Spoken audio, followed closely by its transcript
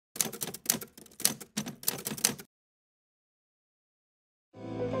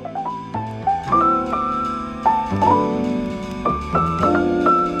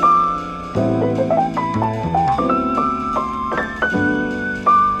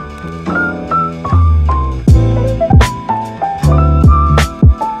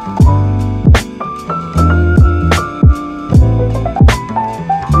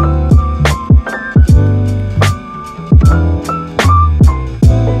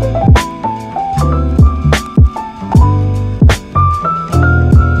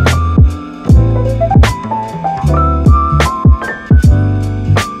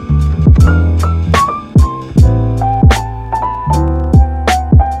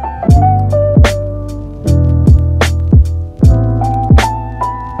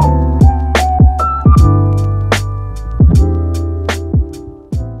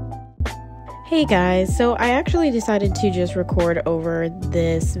Hey guys, so I actually decided to just record over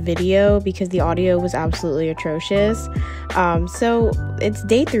this video because the audio was absolutely atrocious. So it's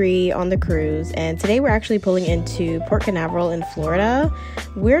day 3 on the cruise, and today we're actually pulling into Port Canaveral in Florida.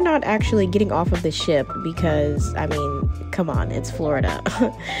 We're not actually getting off of the ship because, I mean, come on, it's Florida.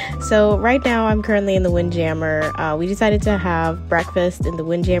 So right now I'm currently in the Windjammer. We decided to have breakfast in the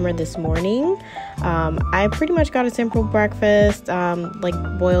Windjammer this morning. I pretty much got a simple breakfast,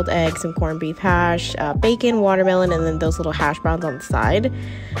 like boiled eggs and corned beef hash, bacon, watermelon, and then those little hash browns on the side.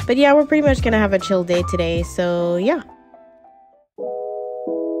 But yeah, we're pretty much gonna have a chill day today, so yeah.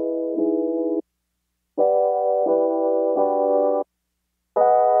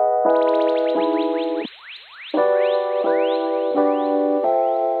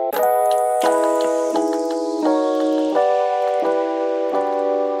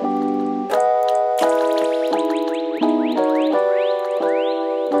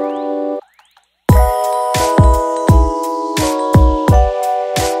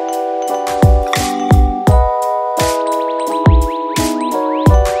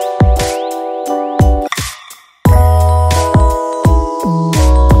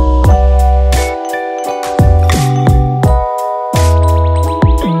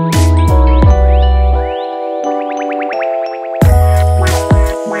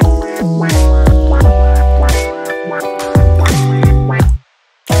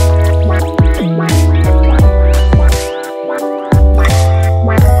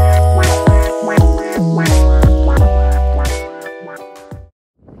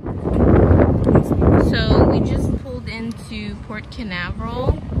 Port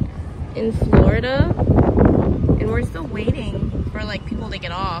Canaveral in Florida, and we're still waiting for like people to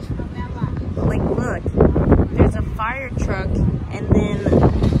get off. Like, look, there's a fire truck and then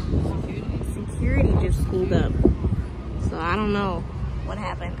security just pulled up, so I don't know what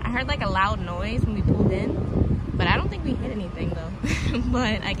happened. I heard like a loud noise when we pulled in, but I don't think we hit anything though.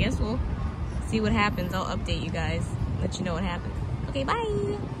 But I guess we'll see what happens. I'll update you guys, let you know what happens. Okay,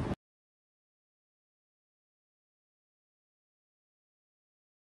 bye.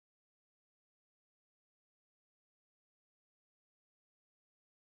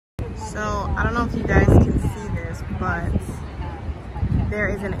 So, I don't know if you guys can see this, but there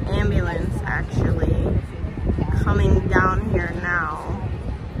is an ambulance actually coming down here now.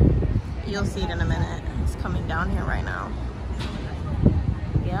 You'll see it in a minute. It's coming down here right now.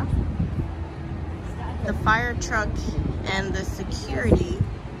 Yeah. The fire truck and the security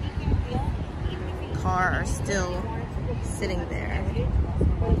car are still sitting there.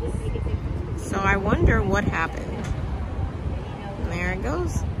 So I wonder what happened. And there it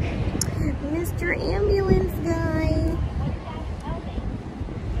goes. Mr. Ambulance guy.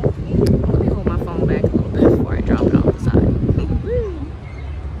 Let me hold my phone back a little bit before I drop it off the side.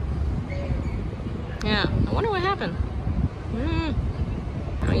 Yeah, I wonder what happened.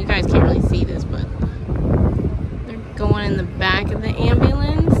 I mean, you guys can't really see this, but they're going in the back of the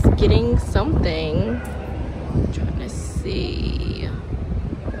ambulance, getting something. I'm trying to see.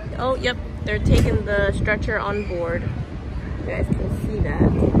 Oh, yep, they're taking the stretcher on board. You guys can see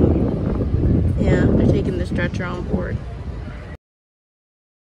that. Yeah, they're taking the stretcher on board.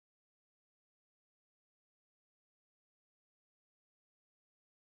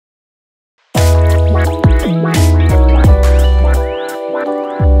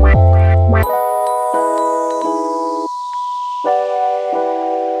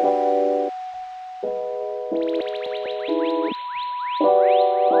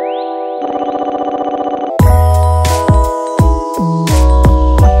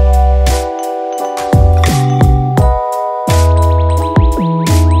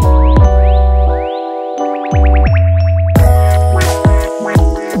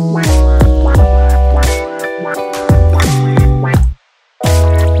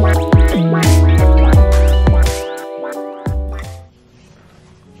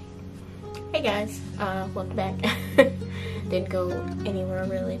 Hey guys, welcome back. Didn't go anywhere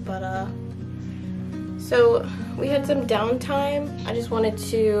really, but so we had some downtime. I just wanted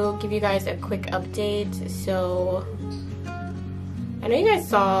to give you guys a quick update. So I know you guys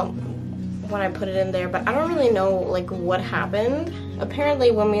saw when I put it in there, but I don't really know like what happened.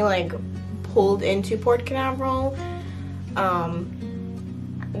 Apparently when we like pulled into Port Canaveral,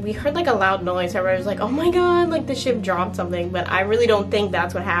 we heard like a loud noise. Everybody was like, oh my god, like the ship dropped something, but I really don't think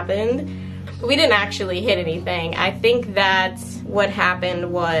that's what happened. We didn't actually hit anything. I think that what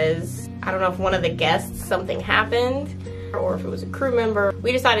happened was, I don't know if one of the guests, something happened, or if it was a crew member.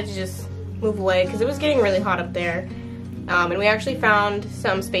 We decided to just move away because it was getting really hot up there. And we actually found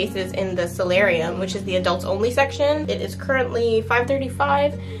some spaces in the solarium, which is the adults only section. It is currently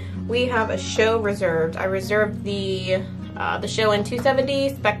 5:35. we have a show reserved. I reserved the show in 270,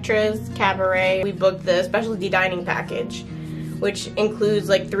 Spectra's Cabaret. We booked the specialty dining package, which includes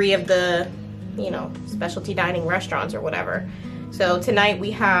like 3 of the, you know, specialty dining restaurants or whatever. So tonight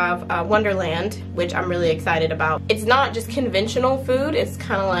we have Wonderland, which I'm really excited about. It's not just conventional food, it's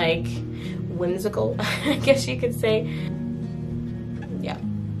kind of like whimsical, I guess you could say. Yeah.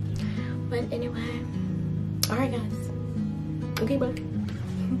 But anyway, all right guys. Okay, bye.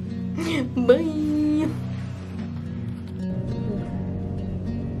 Bye.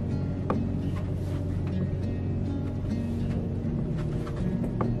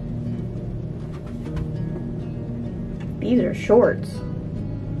 These are shorts.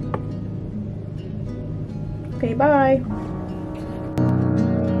 Okay, bye.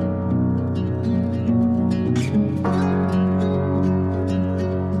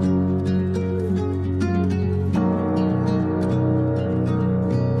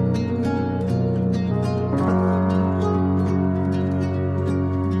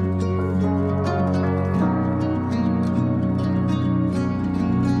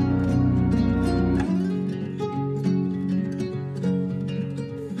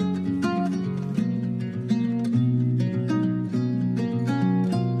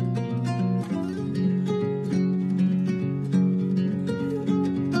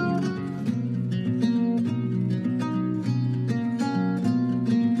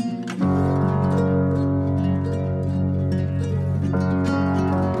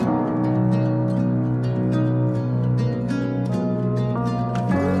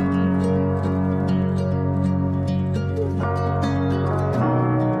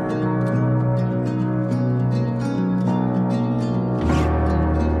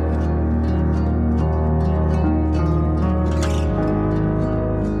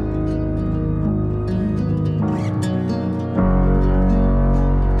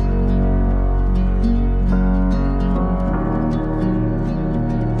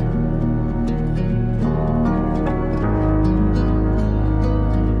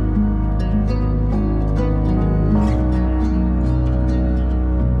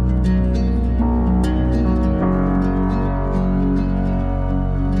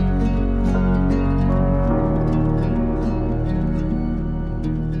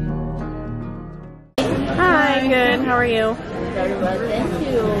 Good. How are you? Very well, thank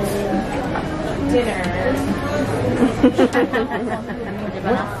you. Dinner.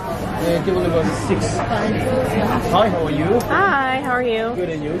 Table number 6. Hi, how are you? Hi, how are you? Good,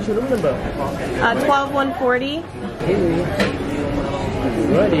 and you? What's your room number? 12140. Okay.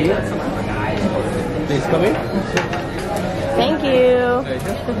 Ready? Please come in. Thank you.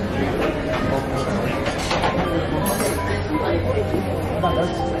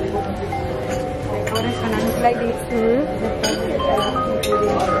 Like this.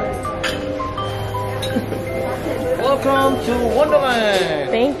 Welcome to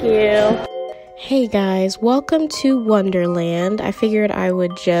Wonderland. Thank you. Hey guys, welcome to Wonderland. I figured I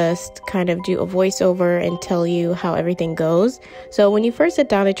would just kind of do a voiceover and tell you how everything goes. So when you first sit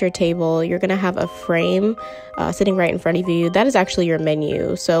down at your table, you're going to have a frame sitting right in front of you. That is actually your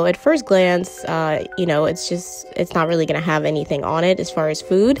menu. So at first glance, you know, it's not really going to have anything on it as far as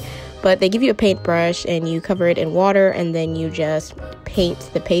food, but they give you a paintbrush and you cover it in water and then you just paint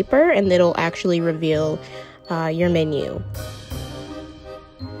the paper and it'll actually reveal your menu.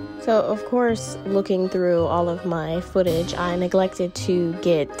 So, of course, looking through all of my footage, I neglected to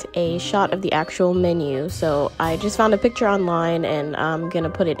get a shot of the actual menu. So, I just found a picture online and I'm going to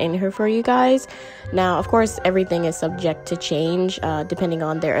put it in here for you guys. Now, of course, everything is subject to change depending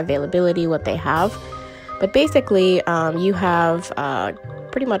on their availability, what they have. But basically, you have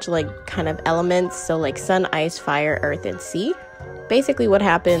pretty much like kind of elements. So, like sun, ice, fire, earth, and sea. Basically, what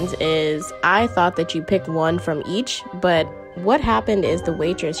happens is I thought that you picked one from each, but what happened is the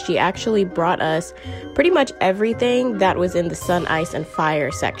waitress, she actually brought us pretty much everything that was in the sun, ice, and fire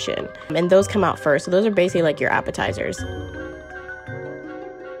section. And those come out first. So those are basically like your appetizers.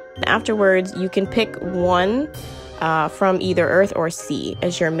 Afterwards, you can pick one from either earth or sea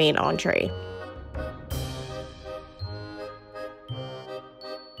as your main entree.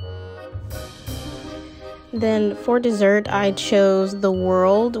 Then for dessert, I chose the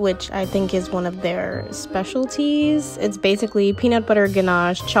World, which I think is one of their specialties. It's basically peanut butter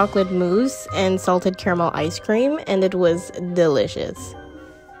ganache, chocolate mousse, and salted caramel ice cream, and it was delicious.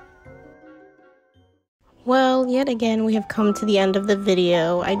 Well, yet again, we have come to the end of the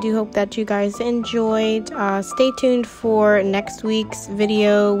video. I do hope that you guys enjoyed. Stay tuned for next week's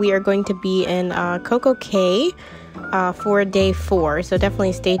video. We are going to be in Coco Cay for day 4, so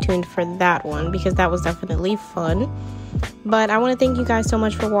definitely stay tuned for that one because that was definitely fun. But I want to thank you guys so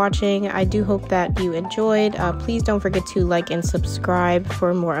much for watching. I do hope that you enjoyed. Please don't forget to like and subscribe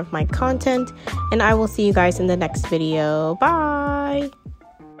for more of my content. And I will see you guys in the next video. Bye!